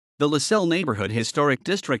The Lasell Neighborhood Historic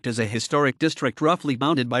District is a historic district roughly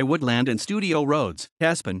bounded by Woodland and Studio Roads,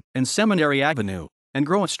 Aspen and Seminary Avenue, and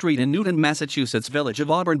Grove Street in Newton, Massachusetts, village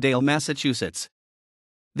of Auburndale, Massachusetts.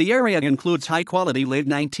 The area includes high-quality late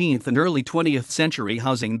 19th and early 20th century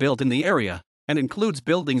housing built in the area, and includes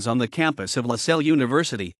buildings on the campus of Lasell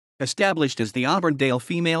University, established as the Auburndale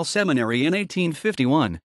Female Seminary in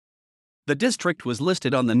 1851. The district was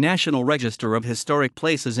listed on the National Register of Historic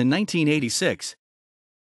Places in 1986.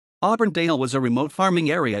 Auburndale was a remote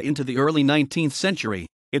farming area into the early 19th century,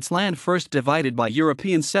 its land first divided by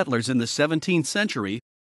European settlers in the 17th century.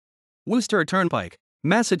 Worcester Turnpike,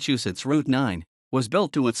 Massachusetts Route 9, was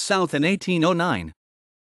built to its south in 1809.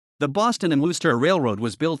 The Boston and Worcester Railroad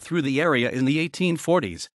was built through the area in the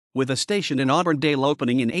 1840s, with a station in Auburndale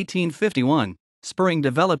opening in 1851, spurring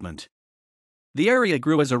development. The area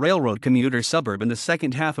grew as a railroad commuter suburb in the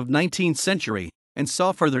second half of 19th century, and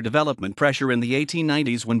saw further development pressure in the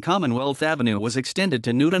 1890s when Commonwealth Avenue was extended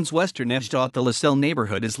to Newton's western edge. The Lasell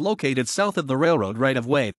neighborhood is located south of the railroad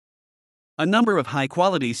right-of-way. A number of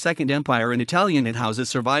high-quality Second Empire and Italianate houses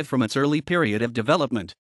survive from its early period of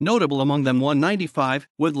development, notable among them 195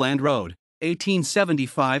 Woodland Road,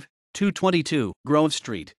 1875, 222 Grove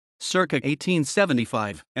Street, circa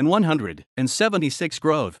 1875, and 176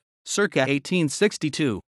 Grove, circa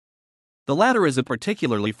 1862. The latter is a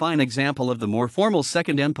particularly fine example of the more formal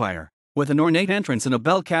Second Empire, with an ornate entrance and a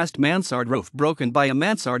bell-cast mansard roof broken by a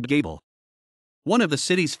mansard gable. One of the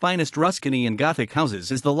city's finest Ruscany and Gothic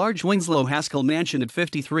houses is the large Winslow Haskell Mansion at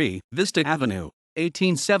 53 Vista Avenue,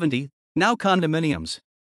 1870, now condominiums.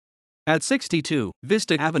 At 62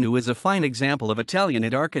 Vista Avenue is a fine example of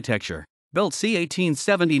Italianate architecture, built c.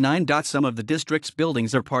 1879. Some of the district's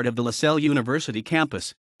buildings are part of the Lasell University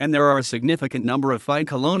campus, and there are a significant number of fine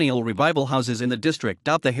colonial revival houses in the district.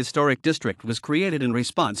 The historic district was created in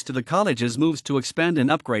response to the college's moves to expand and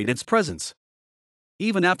upgrade its presence.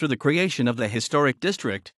 Even after the creation of the historic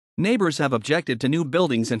district, neighbors have objected to new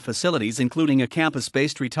buildings and facilities, including a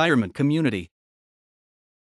campus-based retirement community,